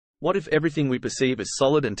What if everything we perceive as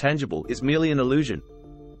solid and tangible is merely an illusion?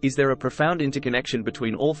 Is there a profound interconnection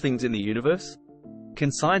between all things in the universe?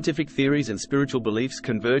 Can scientific theories and spiritual beliefs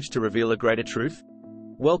converge to reveal a greater truth?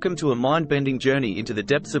 Welcome to a mind-bending journey into the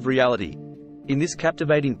depths of reality. In this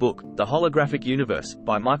captivating book, The Holographic Universe,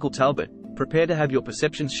 by Michael Talbot, prepare to have your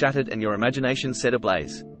perceptions shattered and your imagination set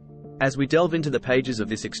ablaze. As we delve into the pages of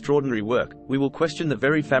this extraordinary work, we will question the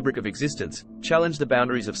very fabric of existence, challenge the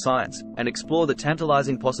boundaries of science, and explore the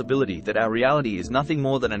tantalizing possibility that our reality is nothing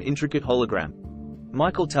more than an intricate hologram.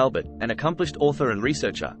 Michael Talbot, an accomplished author and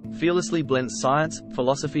researcher, fearlessly blends science,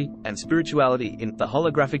 philosophy, and spirituality in The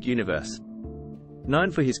Holographic Universe. Known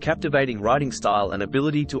for his captivating writing style and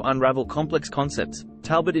ability to unravel complex concepts,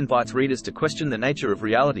 Talbot invites readers to question the nature of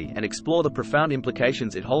reality and explore the profound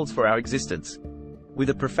implications it holds for our existence. With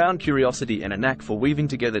a profound curiosity and a knack for weaving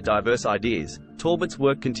together diverse ideas, Talbot's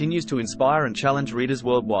work continues to inspire and challenge readers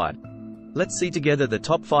worldwide. Let's see together the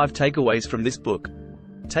top 5 takeaways from this book.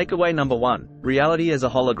 Takeaway number 1: Reality as a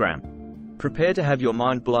hologram. Prepare to have your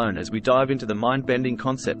mind blown as we dive into the mind-bending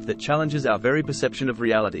concept that challenges our very perception of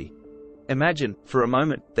reality. Imagine, for a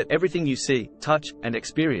moment, that everything you see, touch, and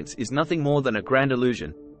experience is nothing more than a grand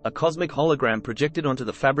illusion, a cosmic hologram projected onto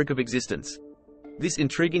the fabric of existence. This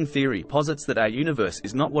intriguing theory posits that our universe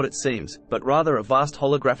is not what it seems, but rather a vast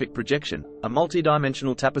holographic projection, a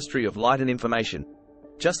multidimensional tapestry of light and information.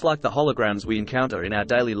 Just like the holograms we encounter in our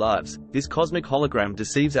daily lives, this cosmic hologram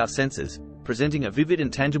deceives our senses, presenting a vivid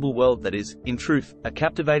and tangible world that is, in truth, a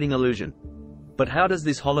captivating illusion. But how does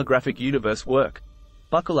this holographic universe work?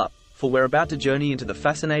 Buckle up, for we're about to journey into the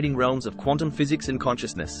fascinating realms of quantum physics and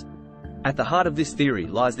consciousness. At the heart of this theory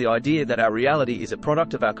lies the idea that our reality is a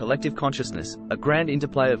product of our collective consciousness, a grand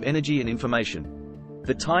interplay of energy and information.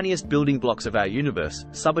 The tiniest building blocks of our universe,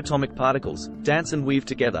 subatomic particles, dance and weave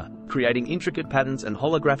together, creating intricate patterns and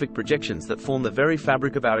holographic projections that form the very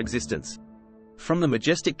fabric of our existence. From the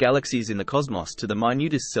majestic galaxies in the cosmos to the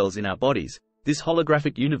minutest cells in our bodies, this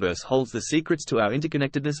holographic universe holds the secrets to our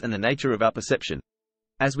interconnectedness and the nature of our perception.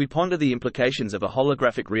 As we ponder the implications of a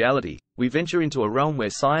holographic reality, we venture into a realm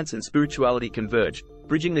where science and spirituality converge,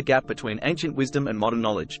 bridging the gap between ancient wisdom and modern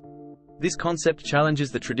knowledge. This concept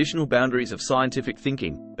challenges the traditional boundaries of scientific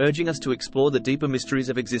thinking, urging us to explore the deeper mysteries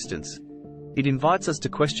of existence. It invites us to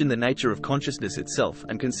question the nature of consciousness itself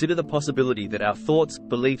and consider the possibility that our thoughts,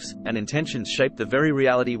 beliefs, and intentions shape the very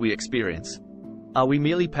reality we experience. Are we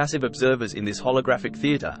merely passive observers in this holographic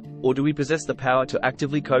theater, or do we possess the power to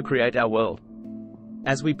actively co-create our world?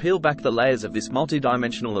 As we peel back the layers of this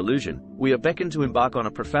multidimensional illusion, we are beckoned to embark on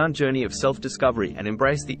a profound journey of self-discovery and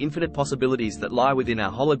embrace the infinite possibilities that lie within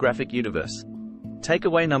our holographic universe.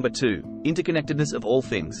 Takeaway number 2: Interconnectedness of all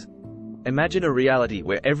things. Imagine a reality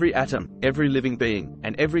where every atom, every living being,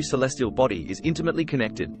 and every celestial body is intimately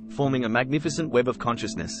connected, forming a magnificent web of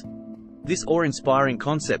consciousness. This awe-inspiring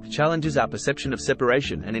concept challenges our perception of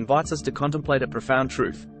separation and invites us to contemplate a profound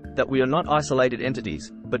truth: that we are not isolated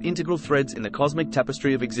entities, but integral threads in the cosmic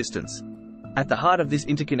tapestry of existence. At the heart of this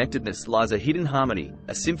interconnectedness lies a hidden harmony,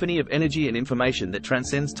 a symphony of energy and information that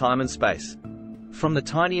transcends time and space. From the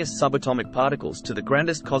tiniest subatomic particles to the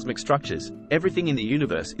grandest cosmic structures, everything in the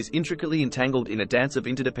universe is intricately entangled in a dance of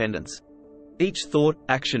interdependence. Each thought,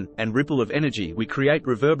 action, and ripple of energy we create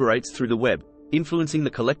reverberates through the web, influencing the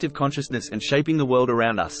collective consciousness and shaping the world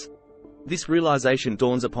around us. This realization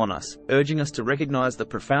dawns upon us, urging us to recognize the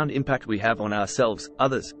profound impact we have on ourselves,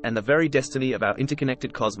 others, and the very destiny of our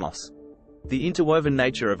interconnected cosmos. The interwoven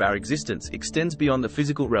nature of our existence extends beyond the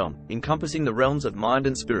physical realm, encompassing the realms of mind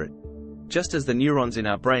and spirit. Just as the neurons in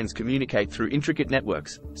our brains communicate through intricate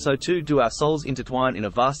networks, so too do our souls intertwine in a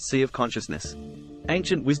vast sea of consciousness.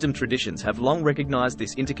 Ancient wisdom traditions have long recognized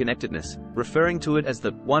this interconnectedness, referring to it as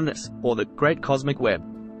the oneness, or the great cosmic web.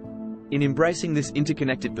 In embracing this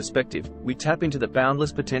interconnected perspective, we tap into the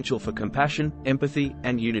boundless potential for compassion, empathy,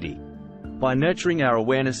 and unity. By nurturing our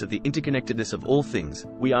awareness of the interconnectedness of all things,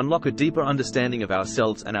 we unlock a deeper understanding of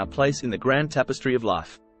ourselves and our place in the grand tapestry of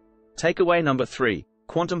life. Takeaway number 3: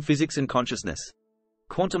 Quantum physics and consciousness.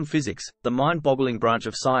 Quantum physics, the mind-boggling branch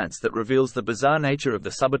of science that reveals the bizarre nature of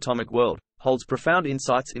the subatomic world, holds profound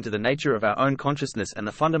insights into the nature of our own consciousness and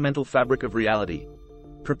the fundamental fabric of reality.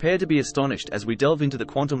 Prepare to be astonished as we delve into the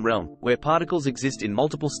quantum realm, where particles exist in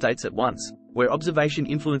multiple states at once, where observation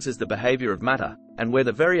influences the behavior of matter, and where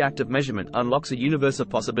the very act of measurement unlocks a universe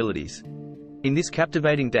of possibilities. In this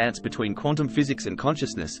captivating dance between quantum physics and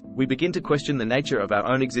consciousness, we begin to question the nature of our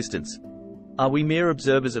own existence. Are we mere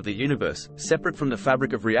observers of the universe, separate from the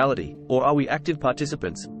fabric of reality, or are we active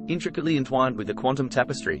participants, intricately entwined with the quantum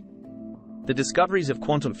tapestry? The discoveries of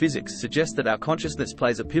quantum physics suggest that our consciousness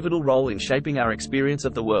plays a pivotal role in shaping our experience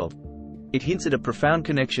of the world. It hints at a profound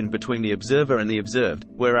connection between the observer and the observed,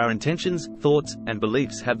 where our intentions, thoughts, and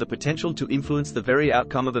beliefs have the potential to influence the very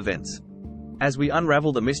outcome of events. As we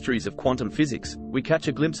unravel the mysteries of quantum physics, we catch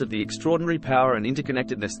a glimpse of the extraordinary power and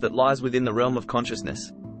interconnectedness that lies within the realm of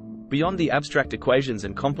consciousness. Beyond the abstract equations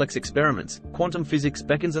and complex experiments, quantum physics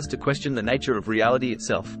beckons us to question the nature of reality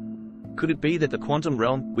itself. Could it be that the quantum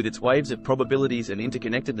realm, with its waves of probabilities and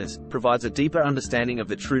interconnectedness, provides a deeper understanding of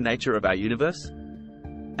the true nature of our universe?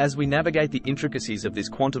 As we navigate the intricacies of this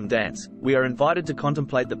quantum dance, we are invited to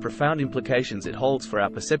contemplate the profound implications it holds for our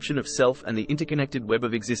perception of self and the interconnected web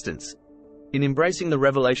of existence. In embracing the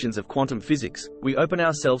revelations of quantum physics, we open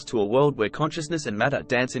ourselves to a world where consciousness and matter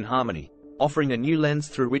dance in harmony, offering a new lens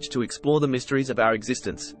through which to explore the mysteries of our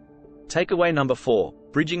existence. Takeaway number 4: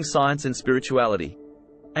 Bridging science and spirituality.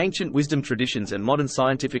 Ancient wisdom traditions and modern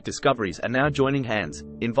scientific discoveries are now joining hands,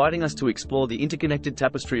 inviting us to explore the interconnected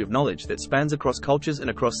tapestry of knowledge that spans across cultures and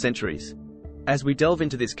across centuries. As we delve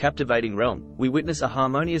into this captivating realm, we witness a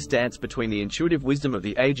harmonious dance between the intuitive wisdom of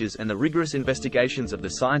the ages and the rigorous investigations of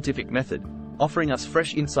the scientific method, offering us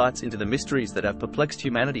fresh insights into the mysteries that have perplexed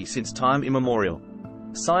humanity since time immemorial.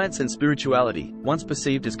 Science and spirituality, once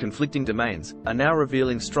perceived as conflicting domains, are now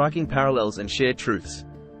revealing striking parallels and shared truths.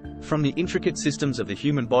 From the intricate systems of the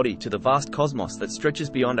human body to the vast cosmos that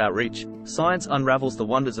stretches beyond our reach, science unravels the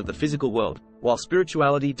wonders of the physical world, while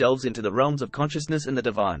spirituality delves into the realms of consciousness and the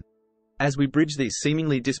divine. As we bridge these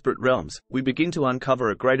seemingly disparate realms, we begin to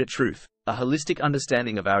uncover a greater truth, a holistic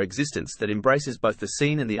understanding of our existence that embraces both the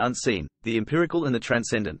seen and the unseen, the empirical and the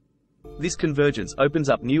transcendent. This convergence opens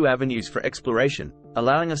up new avenues for exploration,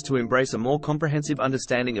 allowing us to embrace a more comprehensive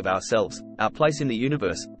understanding of ourselves, our place in the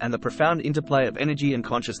universe, and the profound interplay of energy and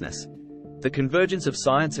consciousness. The convergence of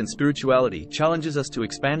science and spirituality challenges us to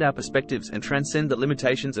expand our perspectives and transcend the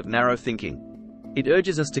limitations of narrow thinking. It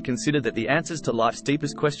urges us to consider that the answers to life's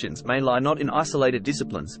deepest questions may lie not in isolated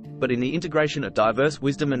disciplines, but in the integration of diverse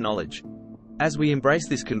wisdom and knowledge. As we embrace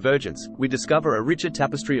this convergence, we discover a richer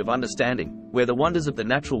tapestry of understanding, where the wonders of the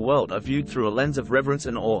natural world are viewed through a lens of reverence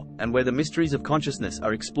and awe, and where the mysteries of consciousness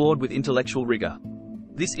are explored with intellectual rigor.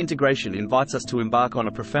 This integration invites us to embark on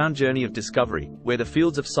a profound journey of discovery, where the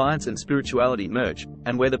fields of science and spirituality merge,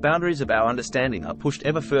 and where the boundaries of our understanding are pushed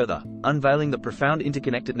ever further, unveiling the profound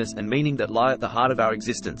interconnectedness and meaning that lie at the heart of our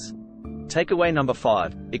existence. Takeaway number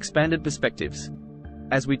 5: Expanded perspectives.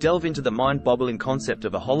 As we delve into the mind-boggling concept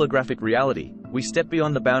of a holographic reality, we step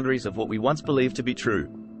beyond the boundaries of what we once believed to be true.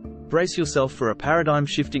 Brace yourself for a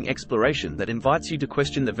paradigm-shifting exploration that invites you to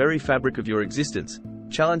question the very fabric of your existence,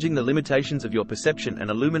 challenging the limitations of your perception and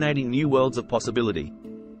illuminating new worlds of possibility.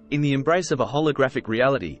 In the embrace of a holographic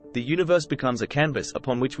reality, the universe becomes a canvas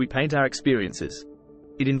upon which we paint our experiences.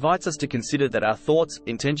 It invites us to consider that our thoughts,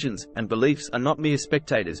 intentions, and beliefs are not mere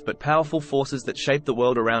spectators but powerful forces that shape the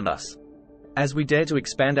world around us. As we dare to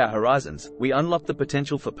expand our horizons, we unlock the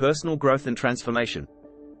potential for personal growth and transformation.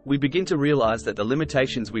 We begin to realize that the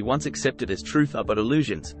limitations we once accepted as truth are but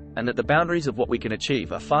illusions, and that the boundaries of what we can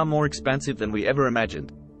achieve are far more expansive than we ever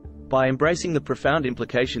imagined. By embracing the profound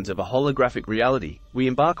implications of a holographic reality, we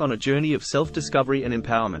embark on a journey of self-discovery and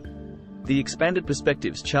empowerment. The expanded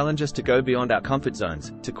perspectives challenge us to go beyond our comfort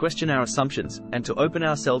zones, to question our assumptions, and to open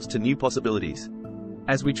ourselves to new possibilities.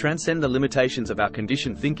 As we transcend the limitations of our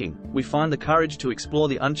conditioned thinking, we find the courage to explore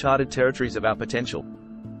the uncharted territories of our potential.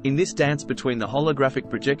 In this dance between the holographic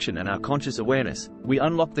projection and our conscious awareness, we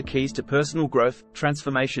unlock the keys to personal growth,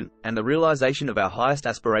 transformation, and the realization of our highest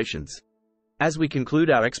aspirations. As we conclude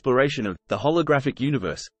our exploration of the holographic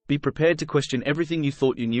universe, be prepared to question everything you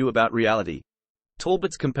thought you knew about reality.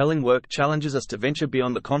 Talbot's compelling work challenges us to venture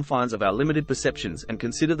beyond the confines of our limited perceptions and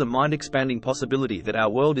consider the mind-expanding possibility that our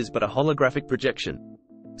world is but a holographic projection.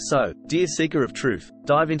 So, dear seeker of truth,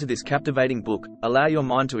 dive into this captivating book, allow your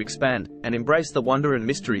mind to expand, and embrace the wonder and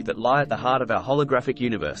mystery that lie at the heart of our holographic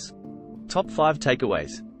universe. Top 5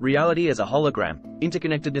 takeaways: reality as a hologram,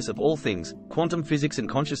 interconnectedness of all things, quantum physics and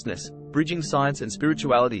consciousness, bridging science and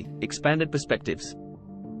spirituality, expanded perspectives.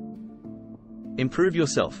 Improve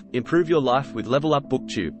yourself, improve your life with Level Up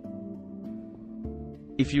BookTube.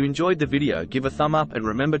 If you enjoyed the video, give a thumb up and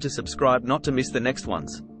remember to subscribe not to miss the next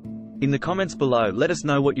ones. In the comments below, let us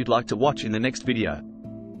know what you'd like to watch in the next video.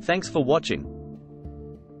 Thanks for watching.